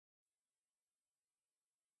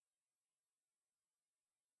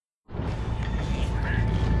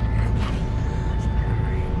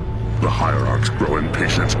The hierarchs grow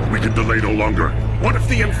impatient. We can delay no longer. What if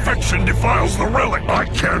the infection defiles the relic? I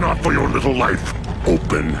care not for your little life.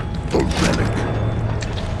 Open the relic.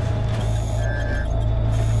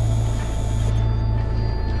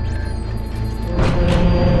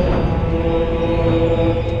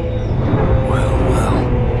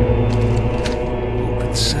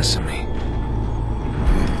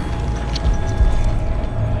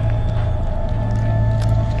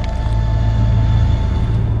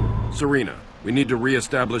 Serena, we need to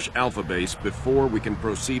re-establish Alpha Base before we can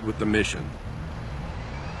proceed with the mission.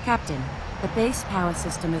 Captain, the base power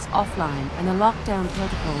system is offline and the lockdown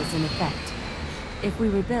protocol is in effect. If we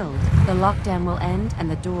rebuild, the lockdown will end and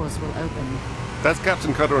the doors will open. That's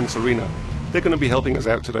Captain Cutter and Serena. They're going to be helping us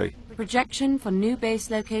out today. Projection for new base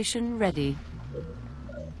location ready.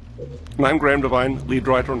 And I'm Graham Devine, lead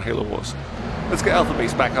writer on Halo Wars. Let's get Alpha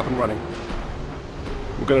Base back up and running.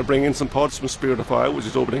 We're going to bring in some pods from Spirit of Fire, which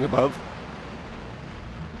is orbiting above.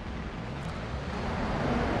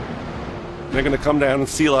 They're going to come down and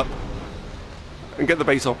seal up and get the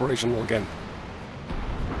base operational again.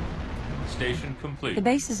 Station complete. The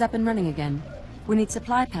base is up and running again. We need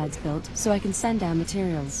supply pads built so I can send down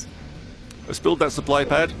materials. Let's build that supply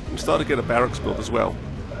pad and start to get a barracks built as well.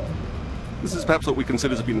 This is perhaps what we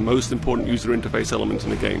consider to be the most important user interface element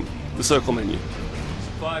in the game, the circle menu.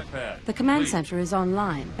 Supply pad. The command center is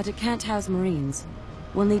online, but it can't house Marines.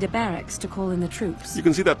 We'll need a barracks to call in the troops. You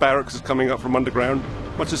can see that barracks is coming up from underground,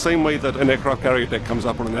 much the same way that an aircraft carrier deck comes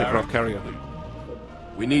up on an aircraft carrier.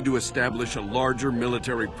 We need to establish a larger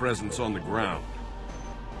military presence on the ground.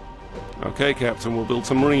 Okay, Captain, we'll build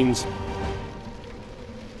some Marines.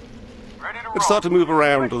 Let's start to move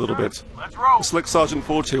around a little bit. Select Sergeant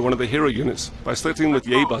Ford here, one of the hero units, by selecting him with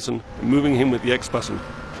the A button and moving him with the X button.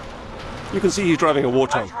 You can see he's driving a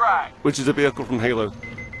Warthog, which is a vehicle from Halo.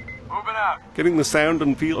 Getting the sound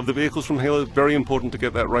and feel of the vehicles from Halo is very important to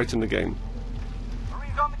get that right in the game.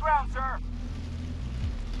 Marines on the ground, sir.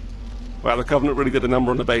 Wow, the Covenant really did a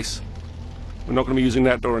number on the base. We're not going to be using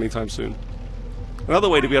that door anytime soon. Another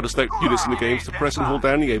way to be able to select units in the game is to press and hold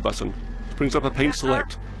down the A button. It brings up a paint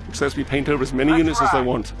select, which lets me paint over as many units as I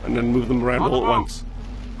want, and then move them around all at once.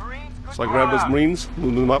 So I grab those Marines,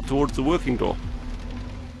 move them up towards the working door.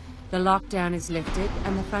 The lockdown is lifted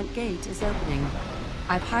and the front gate is opening.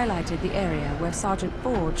 I've highlighted the area where Sergeant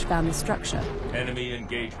Forge found the structure. Enemy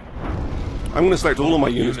engagement. I'm going to select all of my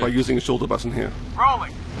units by using the shoulder button here.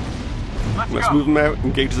 Rolling. Let's move them out and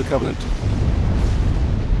engage the Covenant.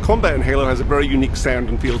 Combat in Halo has a very unique sound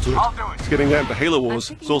and feel to it. So getting down to Halo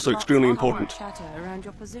Wars is also extremely important. Around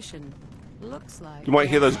your position. Looks like You might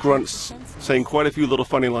hear those grunts saying quite a few little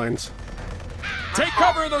funny lines. Take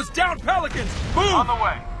cover of those down Pelicans! Move! On the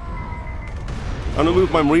way. I'm going to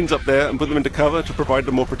move my Marines up there and put them into cover to provide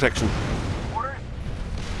them more protection. Orders.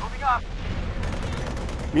 Moving up.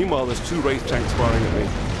 Meanwhile, there's two Wraith tanks firing at me.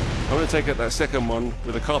 I'm going to take out that second one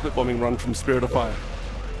with a carpet bombing run from Spirit of Fire.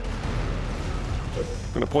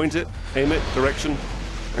 I'm going to point it, aim it, direction,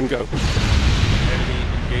 and go. Enemy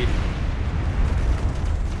engagement.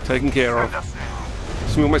 Taken care of.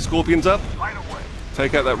 Let's move my Scorpions up. Right away.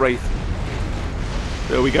 Take out that Wraith.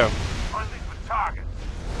 There we go. Friendlies with targets.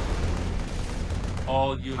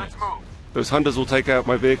 All units. Let's move. Those Hunters will take out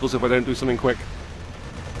my vehicles if I don't do something quick.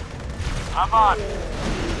 I'm on.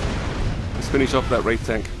 Let's finish off that Wraith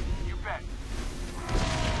tank. You bet.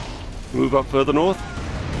 Move up further north.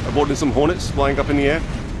 I brought in some Hornets flying up in the air.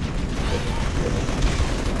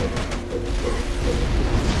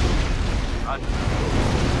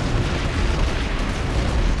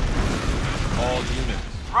 All units.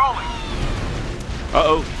 Rolling.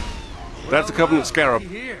 Uh-oh. That's a Covenant Scarab.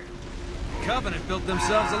 Here. Covenant built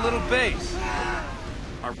themselves a little base.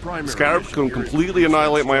 Our primary Scarab can completely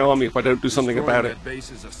annihilate my army if I don't do something about it. That base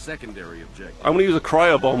is a secondary objective. I'm going to use a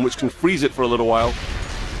cryo bomb which can freeze it for a little while,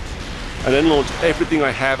 and then launch everything I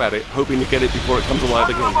have at it, hoping to get it before it comes alive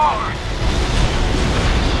again.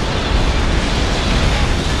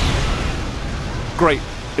 Great,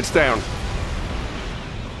 it's down.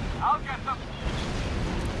 I'll get them.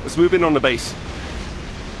 Let's move in on the base.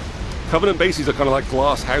 Covenant bases are kind of like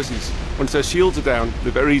glass houses. Once their shields are down,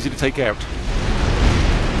 they're very easy to take out.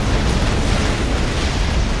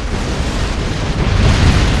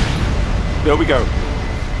 There we go.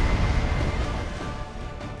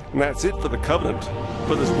 And that's it for the Covenant.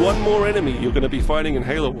 But there's one more enemy you're going to be fighting in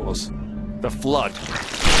Halo Wars. The Flood.